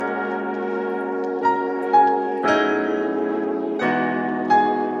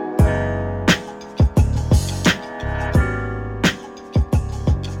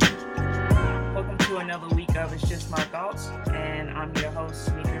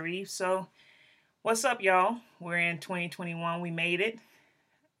believe. So, what's up, y'all? We're in 2021. We made it.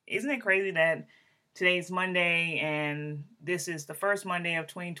 Isn't it crazy that today's Monday and this is the first Monday of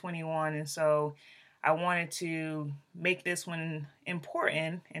 2021? And so, I wanted to make this one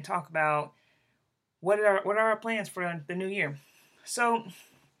important and talk about what are our plans for the new year. So,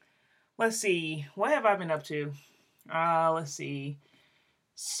 let's see. What have I been up to? Let's see.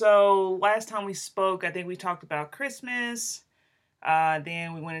 So last time we spoke, I think we talked about Christmas.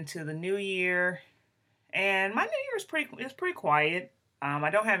 Then we went into the New Year, and my New Year is pretty quiet.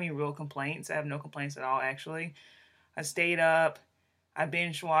 I don't have any real complaints. I have no complaints at all, actually. I stayed up. I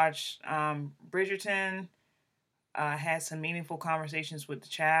binge watched Bridgerton. Had some meaningful conversations with the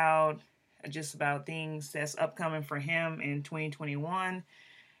child, just about things that's upcoming for him in 2021,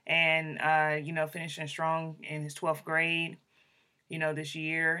 and finishing strong in his 12th grade. This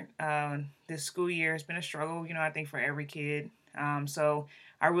year, this school year has been a struggle, I think for every kid. So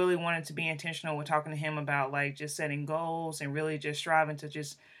I really wanted to be intentional with talking to him about like just setting goals and really just striving to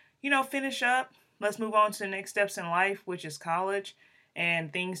just, finish up. Let's move on to the next steps in life, which is college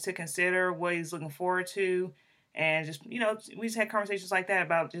and things to consider, what he's looking forward to. And just, we just had conversations like that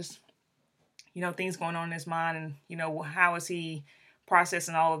about just, things going on in his mind and, how is he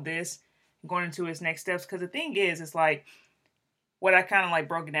processing all of this, going into his next steps. Because the thing is, it's like, what I kind of like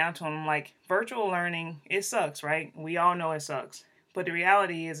broke it down to him, like virtual learning, it sucks, right? We all know it sucks. But the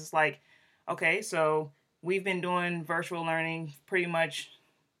reality is, it's like, okay, so we've been doing virtual learning pretty much.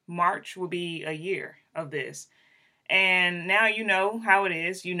 March will be a year of this. And now you know how it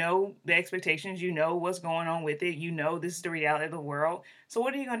is. You know the expectations. You know what's going on with it. You know this is the reality of the world. So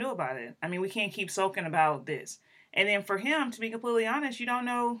what are you going to do about it? I mean, we can't keep sulking about this. And then for him, to be completely honest, you don't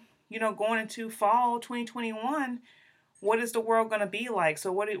know, going into fall 2021, what is the world going to be like?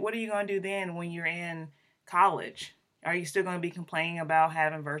 So what are you going to do then when you're in college? Are you still going to be complaining about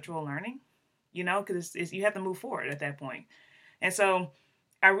having virtual learning? Because you have to move forward at that point. And so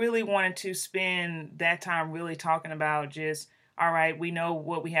I really wanted to spend that time really talking about just, all right, we know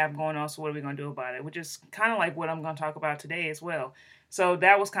what we have going on, so what are we going to do about it? Which is kind of like what I'm going to talk about today as well. So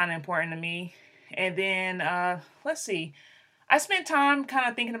that was kind of important to me. And then, let's see, I spent time kind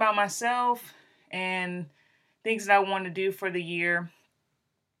of thinking about myself and things that I want to do for the year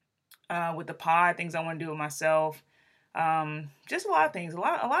with the pod, things I want to do with myself. Just a lot of things. A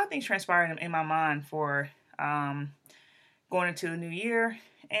lot of things transpired in my mind for going into the new year.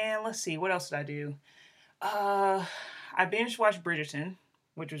 And let's see, what else did I do? I binge watched Bridgerton,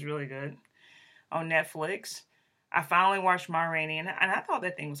 which was really good, on Netflix. I finally watched Ma Rainey, and I thought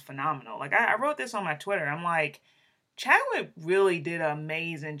that thing was phenomenal. Like, I wrote this on my Twitter. I'm like, Chadwick really did an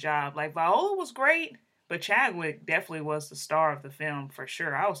amazing job. Like, Viola was great, but Chadwick definitely was the star of the film for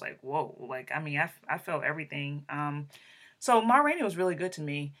sure. I was like, whoa. Like, I mean, I felt everything. So Ma Rainey was really good to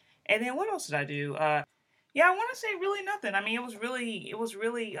me. And then what else did I do? Yeah, I want to say really nothing. I mean, it was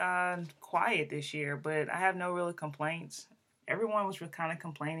really quiet this year, but I have no really complaints. Everyone was kind of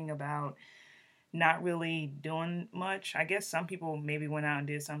complaining about not really doing much. I guess some people maybe went out and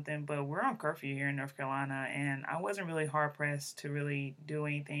did something, but we're on curfew here in North Carolina, and I wasn't really hard pressed to really do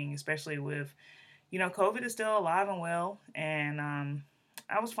anything, especially with, COVID is still alive and well, and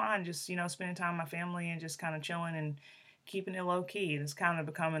I was fine just, spending time with my family and just kind of chilling and keeping it low key. It's kind of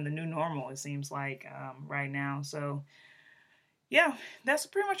becoming the new normal, it seems like, right now. So, yeah, that's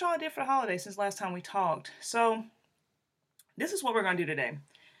pretty much all I did for the holidays since last time we talked. So, this is what we're going to do today.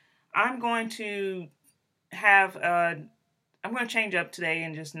 I'm going to have, I'm going to change up today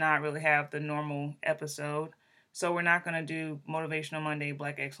and just not really have the normal episode. So, we're not going to do Motivational Monday,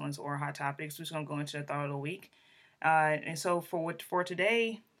 Black Excellence, or Hot Topics. We're just going to go into the thought of the week. And so, for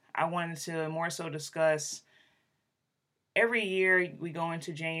today, I wanted to more so discuss. Every year we go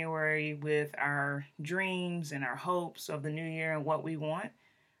into January with our dreams and our hopes of the new year and what we want.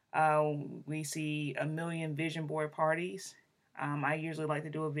 We see a million vision board parties. I usually like to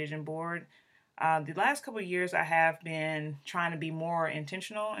do a vision board. The last couple of years I have been trying to be more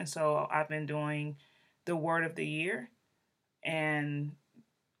intentional, and so I've been doing the word of the year and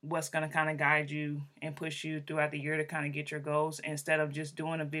what's going to kind of guide you and push you throughout the year to kind of get your goals. Instead of just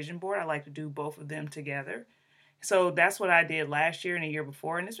doing a vision board, I like to do both of them together. So that's what I did last year and the year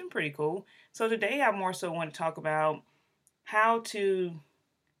before, and it's been pretty cool. So today I more so want to talk about I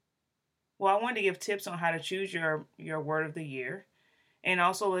wanted to give tips on how to choose your word of the year. And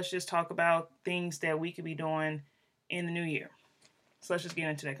also let's just talk about things that we could be doing in the new year. So let's just get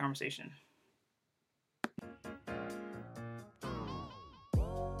into that conversation.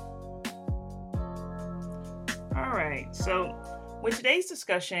 All right, so With today's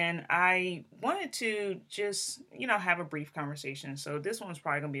discussion, I wanted to just, have a brief conversation. So this one's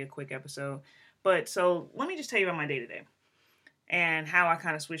probably going to be a quick episode. But so let me just tell you about my day today and how I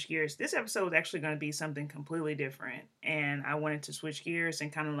kind of switch gears. This episode is actually going to be something completely different. And I wanted to switch gears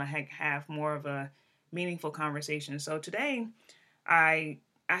and kind of like have more of a meaningful conversation. So today, I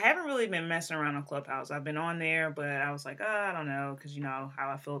I haven't really been messing around on Clubhouse. I've been on there, but I was like, I don't know, because you know how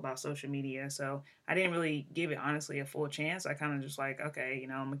I feel about social media. So I didn't really give it honestly a full chance. I kind of just like, okay,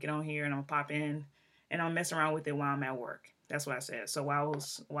 I'm gonna get on here and I'm gonna pop in and I'll mess around with it while I'm at work. That's what I said. So while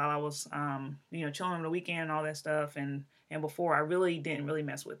I was chilling on the weekend and all that stuff and before I really didn't really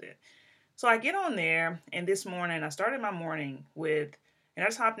mess with it. So I get on there and this morning I started my morning with and I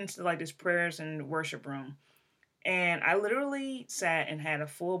just hopped into like this prayers and worship room and I literally sat and had a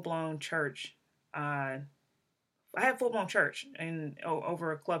full blown church. I had full blown church in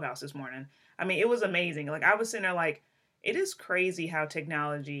over a Clubhouse this morning. I mean, it was amazing. Like I was sitting there, like it is crazy how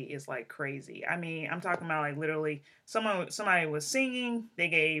technology is like crazy. I mean, I'm talking about like literally somebody was singing. They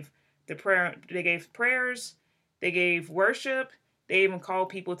gave prayers. They gave worship. They even called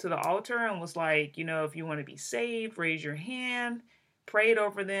people to the altar and was like, if you want to be saved, raise your hand, prayed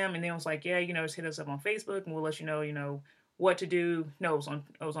over them, and then was like, yeah, just hit us up on Facebook and we'll let you know what to do. No, it was on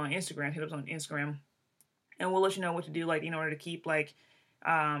Instagram. Hit us on Instagram and we'll let you know what to do, like in order to keep like,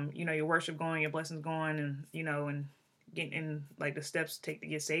 your worship going, your blessings going, and and getting like the steps to take to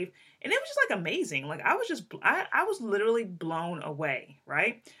get saved. And it was just like amazing. Like I was literally blown away,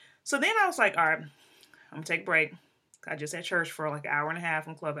 right? So then I was like, all right, I'm gonna take a break. I just had church for like an hour and a half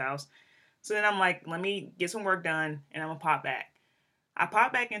on Clubhouse. So then I'm like, let me get some work done, and I'm gonna pop back. I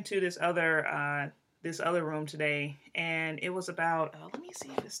popped back into this other room today, and it was about. Let me see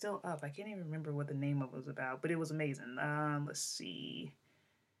if it's still up. I can't even remember what the name of it was about, but it was amazing. Let's see.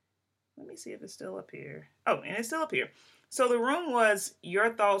 Let me see if it's still up here. Oh, and it's still up here. So the room was "Your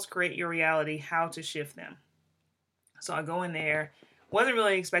Thoughts Create Your Reality: How to Shift Them." So I go in there. Wasn't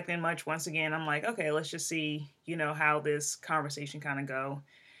really expecting much. Once again, I'm like, okay, let's just see, how this conversation kind of go.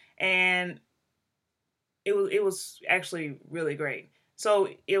 And it was actually really great. So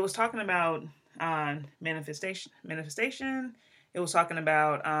it was talking about manifestation. It was talking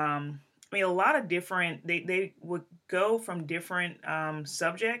about a lot of different. They would go from different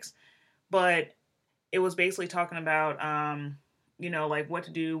subjects, but it was basically talking about like what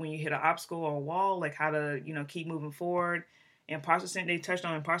to do when you hit an obstacle or a wall, like how to keep moving forward. They touched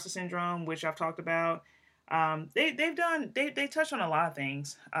on imposter syndrome, which I've talked about. They touched on a lot of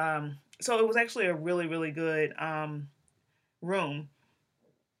things. So it was actually a really really good room,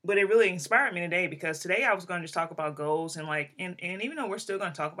 but it really inspired me today because today I was going to just talk about goals and like and even though we're still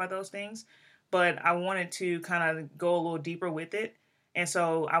going to talk about those things, but I wanted to kind of go a little deeper with it, and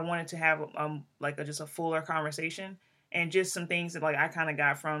so I wanted to have just a fuller conversation and just some things that like I kind of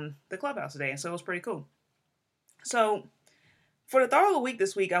got from the Clubhouse today, and so it was pretty cool. So for the thought of the week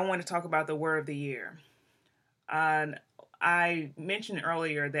this week, I want to talk about the word of the year. I mentioned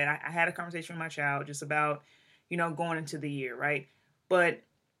earlier that I had a conversation with my child just about, going into the year, right? But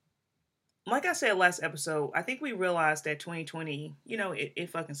like I said last episode, I think we realized that 2020, it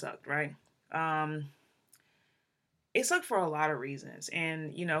fucking sucked, right? Um, it sucked for a lot of reasons.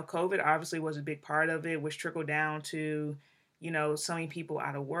 And, COVID obviously was a big part of it, which trickled down to, so many people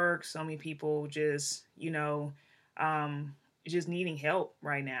out of work, so many people just needing help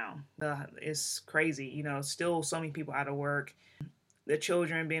right now. It's crazy, still so many people out of work, the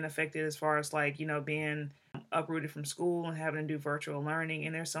children being affected as far as like, being uprooted from school and having to do virtual learning.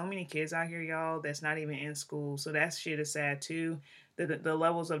 And there's so many kids out here, y'all, that's not even in school. So that shit is sad too. The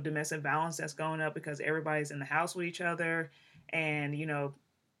levels of domestic violence that's going up because everybody's in the house with each other. And,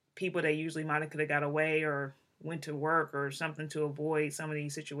 people that usually might have could have got away or went to work or something to avoid some of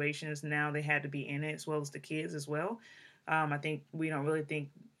these situations, now they had to be in it, as well as the kids as well. I think we don't really think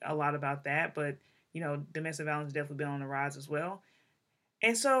a lot about that, but domestic violence has definitely been on the rise as well.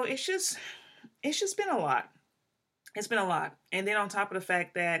 And so it's just been a lot. It's been a lot. And then on top of the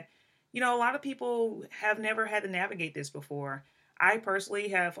fact that, a lot of people have never had to navigate this before. I personally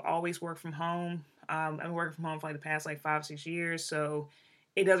have always worked from home. I've been working from home for like the past like 5-6 years. So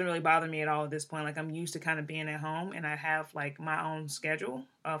it doesn't really bother me at all at this point. Like I'm used to kind of being at home and I have like my own schedule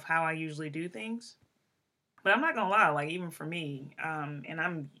of how I usually do things. But I'm not gonna lie, like even for me, and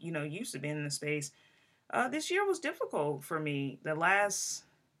I'm used to being in the space. This year was difficult for me. The last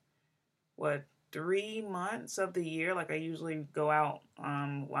what 3 months of the year, like I usually go out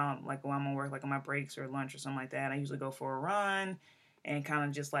while I'm on work, like on my breaks or lunch or something like that. I usually go for a run and kind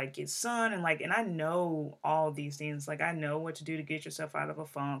of just like get sun and I know all these things. Like I know what to do to get yourself out of a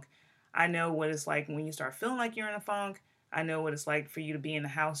funk. I know what it's like when you start feeling like you're in a funk. I know what it's like for you to be in the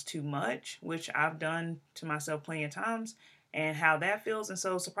house too much, which I've done to myself plenty of times, and how that feels. And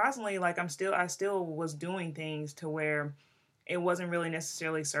so surprisingly, like I still was doing things to where it wasn't really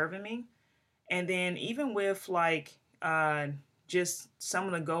necessarily serving me. And then even with like just some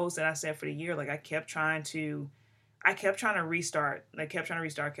of the goals that I set for the year, like I kept trying to restart, like kept trying to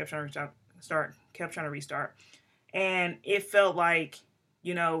restart, kept trying to restart. And it felt like,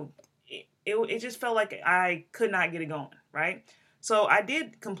 you know, it just felt like I could not get it going, right? So I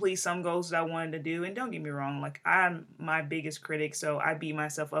did complete some goals that I wanted to do. And don't get me wrong, like I'm my biggest critic. So I beat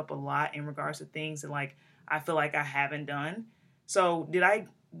myself up a lot in regards to things that like I feel like I haven't done. So did I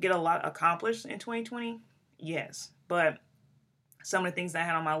get a lot accomplished in 2020? Yes. But some of the things that I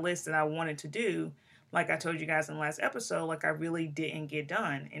had on my list that I wanted to do, like I told you guys in the last episode, like I really didn't get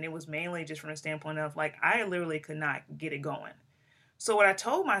done. And it was mainly just from the standpoint of like I literally could not get it going. So what I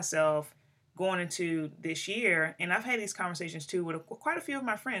told myself going into this year, and I've had these conversations too with quite a few of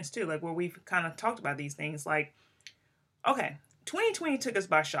my friends too, like where we've kind of talked about these things, like, okay, 2020 took us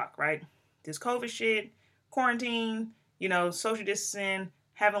by shock, right? This COVID shit, quarantine, social distancing,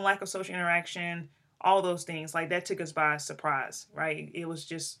 having lack of social interaction, all those things, like that took us by surprise, right? It was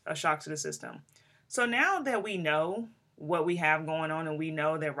just a shock to the system. So now that we know what we have going on and we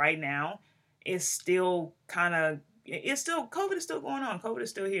know that right now it's still kind of it's still COVID is still going on. COVID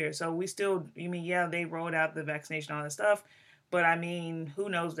is still here. So we still, yeah, they rolled out the vaccination, all that stuff. But I mean, who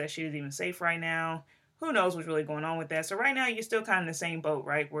knows if that shit is even safe right now? Who knows what's really going on with that? So right now you're still kind of in the same boat,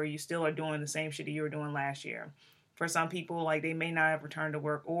 right? Where you still are doing the same shit that you were doing last year. For some people, like they may not have returned to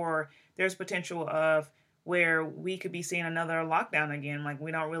work, or there's potential of where we could be seeing another lockdown again. Like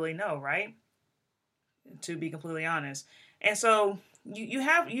we don't really know, right? To be completely honest. And so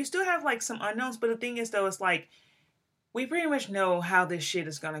you still have like some unknowns, but the thing is though, it's like we pretty much know how this shit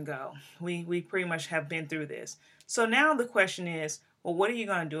is gonna go. We pretty much have been through this. So now the question is, well, what are you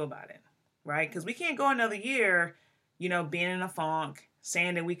gonna do about it, right? Because we can't go another year, being in a funk,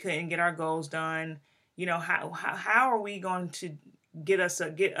 saying that we couldn't get our goals done. How are we going to get us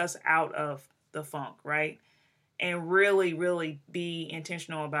out of the funk, right? And really, really be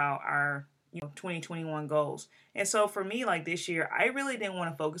intentional about our 2021 goals. And so for me, like this year, I really didn't want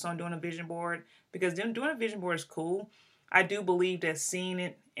to focus on doing a vision board because doing a vision board is cool. I do believe that seeing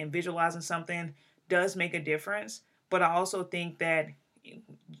it and visualizing something does make a difference. But I also think that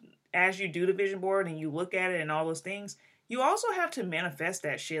as you do the vision board and you look at it and all those things, you also have to manifest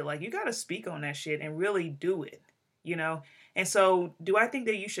that shit. Like you got to speak on that shit and really do it, you know? And so do I think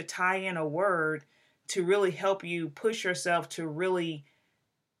that you should tie in a word to really help you push yourself to really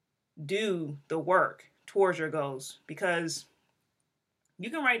do the work towards your goals? Because you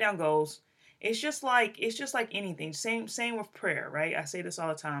can write down goals. It's just like anything. Same with prayer, right? I say this all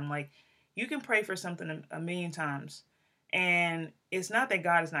the time. Like you can pray for something a million times, and it's not that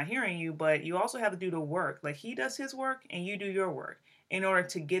God is not hearing you, but you also have to do the work. Like He does His work, and you do your work in order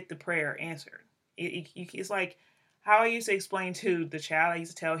to get the prayer answered. It's like how I used to explain to the child. I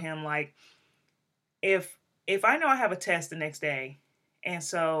used to tell him like, if I know I have a test the next day, and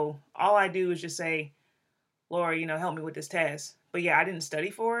so all I do is just say, Lord, help me with this test. But yeah, I didn't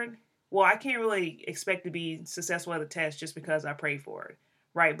study for it. Well, I can't really expect to be successful at the test just because I prayed for it,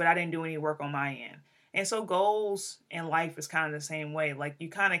 right? But I didn't do any work on my end. And so goals in life is kind of the same way. Like you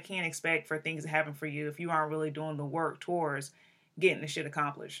kind of can't expect for things to happen for you if you aren't really doing the work towards getting the shit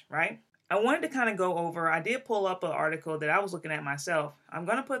accomplished, right? I wanted to kind of go over, I did pull up an article that I was looking at myself. I'm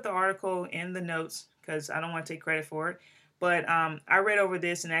going to put the article in the notes because I don't want to take credit for it. But I read over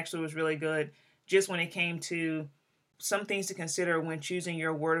this and actually was really good just when it came to some things to consider when choosing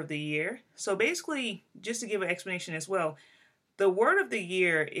your word of the year. So basically, just to give an explanation as well, the word of the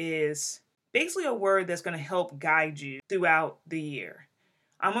year is basically a word that's going to help guide you throughout the year.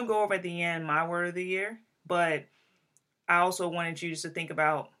 I'm going to go over at the end my word of the year, but I also wanted you just to think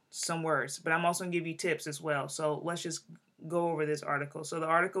about some words, but I'm also going to give you tips as well. So let's just go over this article. So the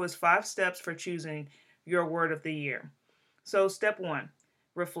article is 5 steps for choosing your word of the year. So step 1,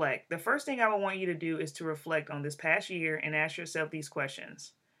 reflect. The first thing I would want you to do is to reflect on this past year and ask yourself these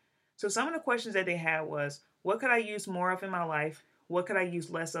questions. So some of the questions that they had was, what could I use more of in my life? What could I use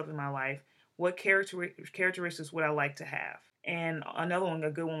less of in my life? What characteristics would I like to have? And another one,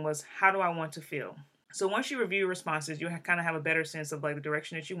 a good one, was, how do I want to feel? So once you review your responses, you kind of have a better sense of like the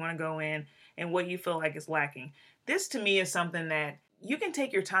direction that you want to go in and what you feel like is lacking. This to me is something that you can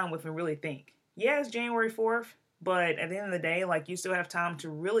take your time with and really think. Yeah, it's January 4th, but at the end of the day, like you still have time to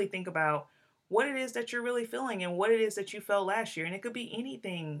really think about what it is that you're really feeling and what it is that you felt last year. And it could be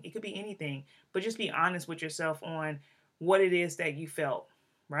anything. It could be anything. But just be honest with yourself on what it is that you felt,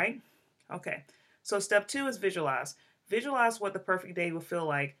 right? Okay. So step 2 is visualize. Visualize what the perfect day will feel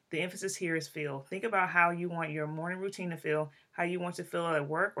like. The emphasis here is feel. Think about how you want your morning routine to feel, how you want to feel at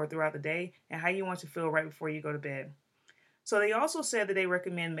work or throughout the day, and how you want to feel right before you go to bed. So they also said that they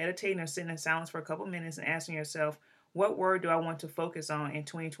recommend meditating or sitting in silence for a couple minutes and asking yourself, what word do I want to focus on in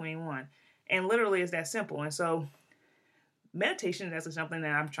 2021? And literally it's that simple. And so meditation is actually something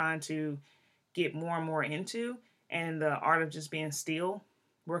that I'm trying to get more and more into, and the art of just being still,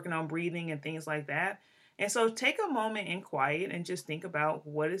 working on breathing and things like that. And so take a moment in quiet and just think about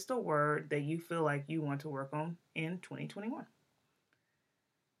what is the word that you feel like you want to work on in 2021.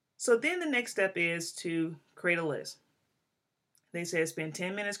 So then the next step is to create a list. They said spend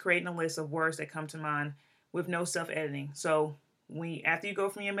 10 minutes creating a list of words that come to mind with no self-editing. So after you go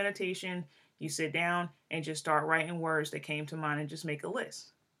from your meditation, you sit down and just start writing words that came to mind and just make a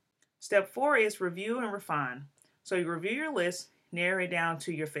list. Step 4 is review and refine. So you review your list, narrow it down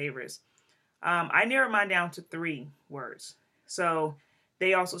to your favorites. I narrowed mine down to 3 words. So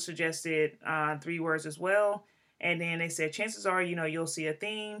they also suggested 3 words as well. And then they said chances are, you'll see a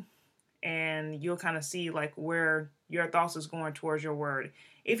theme and you'll kind of see like where your thoughts is going towards your word.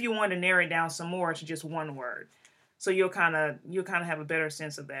 If you want to narrow it down some more to just 1 word. So you'll kind of have a better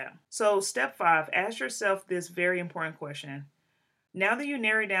sense of that. So step 5, ask yourself this very important question. Now that you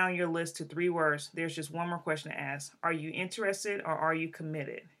narrow down your list to 3 words, there's just one more question to ask. Are you interested or are you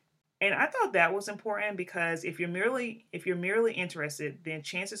committed? And I thought that was important because if you're merely interested, then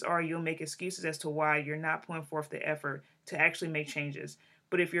chances are you'll make excuses as to why you're not putting forth the effort to actually make changes.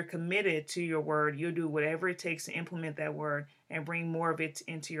 But if you're committed to your word, you'll do whatever it takes to implement that word and bring more of it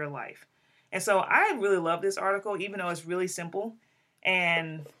into your life. And so I really love this article, even though it's really simple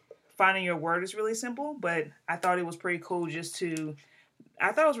and finding your word is really simple. But I thought it was pretty cool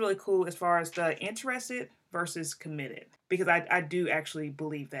I thought it was really cool as far as the interested versus committed, because I do actually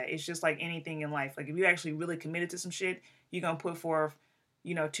believe that. It's just like anything in life. Like if you actually really committed to some shit, you're going to put forth,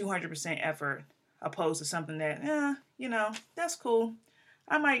 200% effort opposed to something that, that's cool.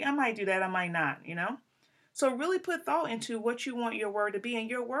 I might do that. I might not. So really put thought into what you want your word to be, and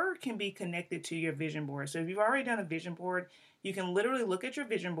your word can be connected to your vision board. So if you've already done a vision board, you can literally look at your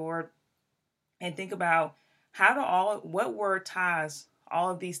vision board and think about what word ties all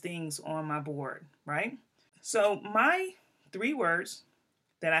of these things on my board, right? So my 3 words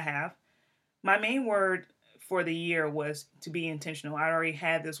that I have, my main word for the year was to be intentional. I already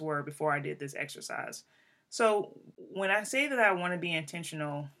had this word before I did this exercise. So when I say that I want to be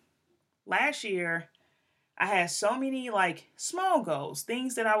intentional, last year I had so many like small goals,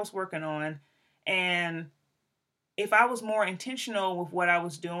 things that I was working on. And if I was more intentional with what I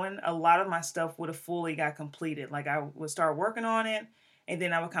was doing, a lot of my stuff would have fully got completed. Like I would start working on it and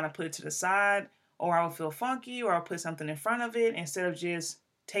then I would kind of put it to the side, or I would feel funky, or I'll put something in front of it instead of just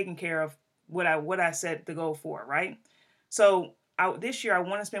taking care of what I set the goal for, right? So this year I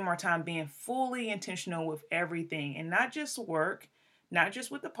want to spend more time being fully intentional with everything, and not just work, not just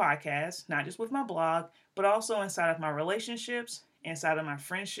with the podcast, not just with my blog, but also inside of my relationships, inside of my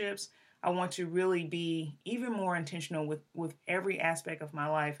friendships. I want to really be even more intentional with every aspect of my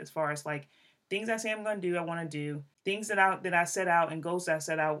life, as far as like things I say I'm going to do, I want to do. Things that I set out and goals that I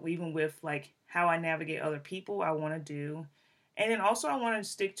set out, even with like how I navigate other people, I want to do. And then also I want to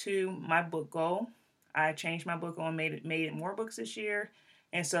stick to my book goal. I changed my book goal and made it more books this year.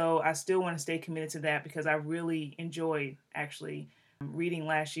 And so I still want to stay committed to that because I really enjoyed actually reading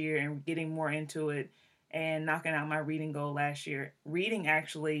last year and getting more into it and knocking out my reading goal last year. Reading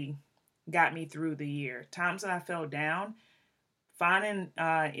actually got me through the year. Times that I fell down, finding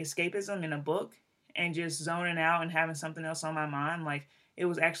escapism in a book and just zoning out and having something else on my mind, like it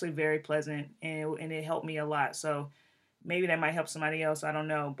was actually very pleasant, and it helped me a lot. So maybe that might help somebody else, I don't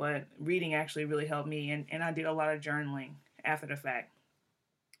know, but reading actually really helped me, and I did a lot of journaling after the fact.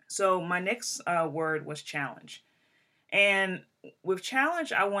 So my next word was challenge. And with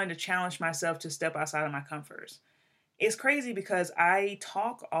challenge, I wanted to challenge myself to step outside of my comforts. It's crazy because I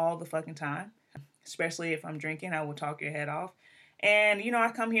talk all the fucking time, especially if I'm drinking. I will talk your head off. And,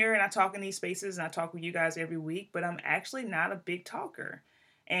 I come here and I talk in these spaces and I talk with you guys every week, but I'm actually not a big talker.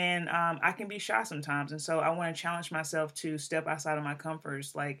 And I can be shy sometimes. And so I want to challenge myself to step outside of my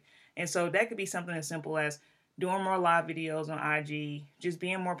comforts. And so that could be something as simple as doing more live videos on IG, just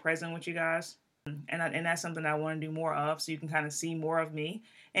being more present with you guys. And that's something I want to do more of, so you can kind of see more of me,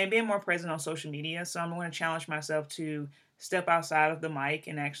 and being more present on social media. So I'm going to challenge myself to step outside of the mic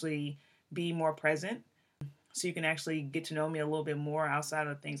and actually be more present, so you can actually get to know me a little bit more outside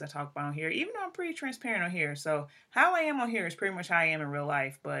of the things I talk about on here, even though I'm pretty transparent on here. So how I am on here is pretty much how I am in real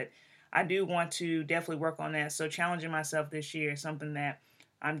life, but I do want to definitely work on that. So challenging myself this year is something that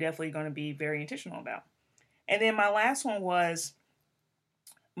I'm definitely going to be very intentional about. And then my last word was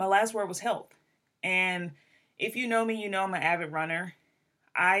health. And if you know me, you know I'm an avid runner.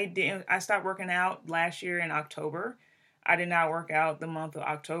 I stopped working out last year in October. I did not work out the month of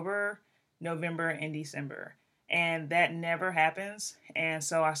October, November, and December. And that never happens. And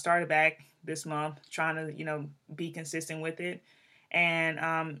so I started back this month trying to, be consistent with it. And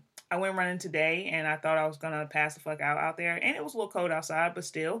I went running today and I thought I was going to pass the fuck out there. And it was a little cold outside, but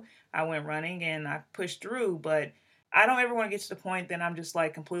still, I went running and I pushed through. But I don't ever want to get to the point that I'm just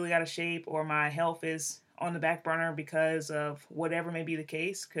like completely out of shape or my health is on the back burner because of whatever may be the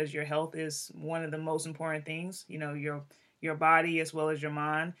case, because your health is one of the most important things, your body as well as your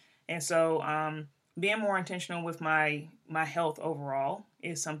mind. And so being more intentional with my health overall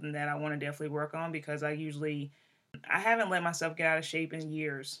is something that I want to definitely work on, because I haven't let myself get out of shape in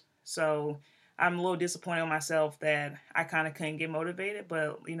years. So I'm a little disappointed in myself that I kind of couldn't get motivated,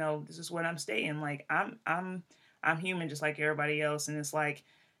 but this is what I'm stating. Like I'm human just like everybody else, and it's like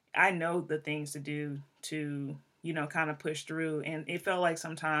I know the things to do to kind of push through, and it felt like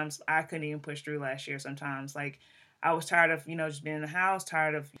sometimes I couldn't even push through last year. Sometimes like I was tired of just being in the house,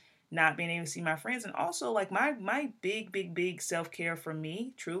 tired of not being able to see my friends, and also like my big self-care for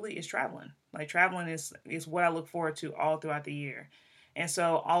me truly is traveling. Like traveling is what I look forward to all throughout the year. And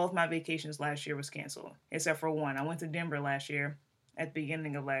so all of my vacations last year was canceled except for one. I went to Denver last year at the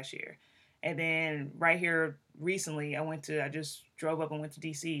beginning of last year. And then right here recently I just drove up and went to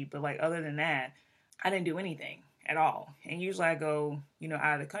DC, but like other than that, I didn't do anything at all. And usually I go,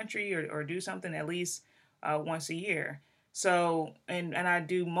 out of the country or do something at least once a year. So, and I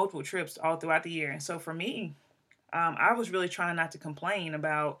do multiple trips all throughout the year. And so for me, I was really trying not to complain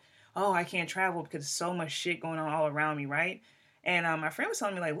about, oh, I can't travel because there's so much shit going on all around me, right? And my friend was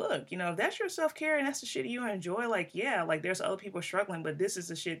telling me, like, look, if that's your self care and that's the shit you enjoy, like, yeah, like there's other people struggling, but this is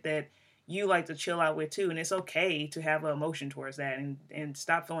the shit that you like to chill out with too. And it's okay to have an emotion towards that, and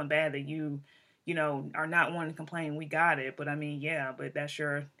stop feeling bad that you are not wanting to complain. We got it. But I mean, yeah, but if that's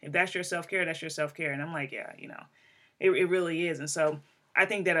your self care, that's your self care. And I'm like, yeah, it really is. And so I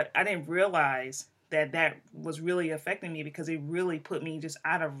think that I didn't realize that was really affecting me, because it really put me just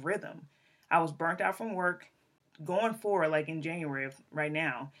out of rhythm. I was burnt out from work. Going forward, like in January of right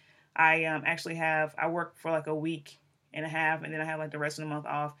now, I I work for like a week and a half, and then I have like the rest of the month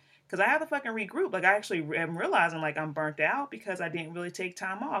off because I have to fucking regroup. Like I actually am realizing like I'm burnt out because I didn't really take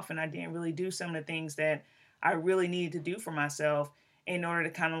time off, and I didn't really do some of the things that I really needed to do for myself in order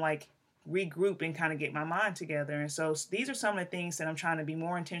to kind of like regroup and kind of get my mind together. And so these are some of the things that I'm trying to be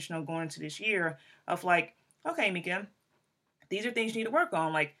more intentional going into this year of like, okay, Mika, these are things you need to work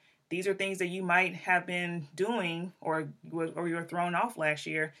on. Like these are things that you might have been doing or you were thrown off last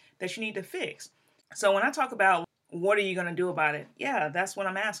year that you need to fix. So when I talk about what are you going to do about it? Yeah, that's what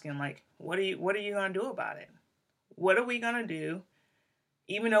I'm asking. Like what are you going to do about it? What are we going to do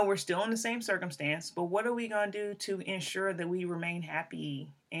even though we're still in the same circumstance, but what are we going to do to ensure that we remain happy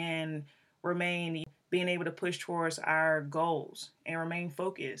and remain being able to push towards our goals and remain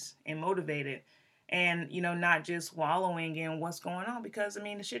focused and motivated, and not just wallowing in what's going on, because I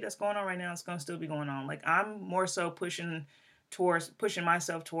mean the shit that's going on right now is going to still be going on. Like I'm more so pushing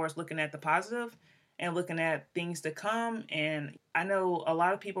myself towards looking at the positive and looking at things to come. And I know a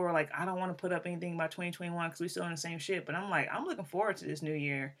lot of people are like, I don't want to put up anything about 2021 because we're still in the same shit. But I'm like, I'm looking forward to this new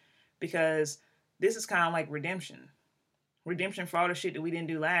year, because this is kind of like redemption. Redemption for all the shit that we didn't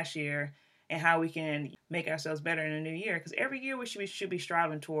do last year, and how we can make ourselves better in the new year. Because every year we should be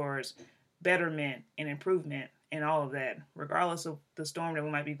striving towards betterment and improvement and all of that, regardless of the storm that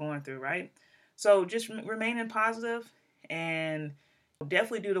we might be going through, right? So just remaining positive and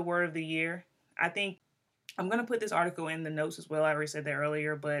definitely do the word of the year. I think I'm going to put this article in the notes as well. I already said that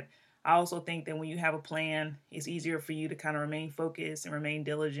earlier, but I also think that when you have a plan, it's easier for you to kind of remain focused and remain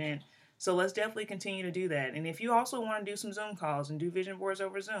diligent. So let's definitely continue to do that. And if you also want to do some Zoom calls and do vision boards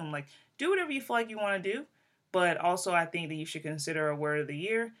over Zoom, like do whatever you feel like you want to do. But also I think that you should consider a word of the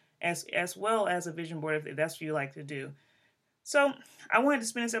year as well as a vision board if that's what you like to do. So I wanted to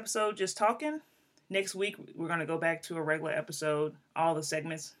spend this episode just talking. Next week, we're going to go back to a regular episode, all the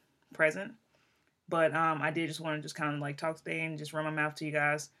segments present. But I did just want to just kind of like talk today and just run my mouth to you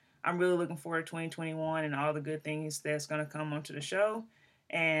guys. I'm really looking forward to 2021 and all the good things that's going to come onto the show.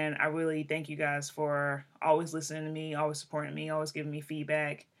 And I really thank you guys for always listening to me, always supporting me, always giving me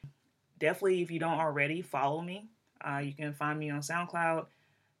feedback. Definitely, if you don't already, follow me. You can find me on SoundCloud,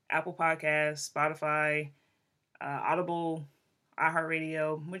 Apple Podcasts, Spotify, Audible,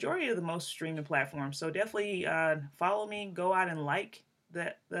 iHeartRadio, majority of the most streaming platforms. So definitely follow me, go out and like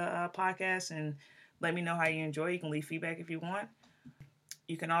the podcast, and let me know how you enjoy. You can leave feedback if you want.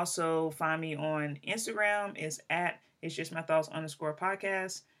 You can also find me on Instagram. It's just my thoughts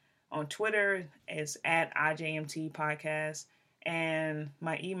 _podcast. On Twitter, it's at IJMT podcast. And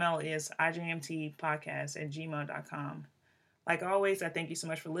my email is ijmtpodcast@gmail.com. Like always, I thank you so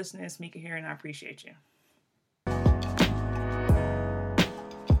much for listening. It's Mika here, and I appreciate you.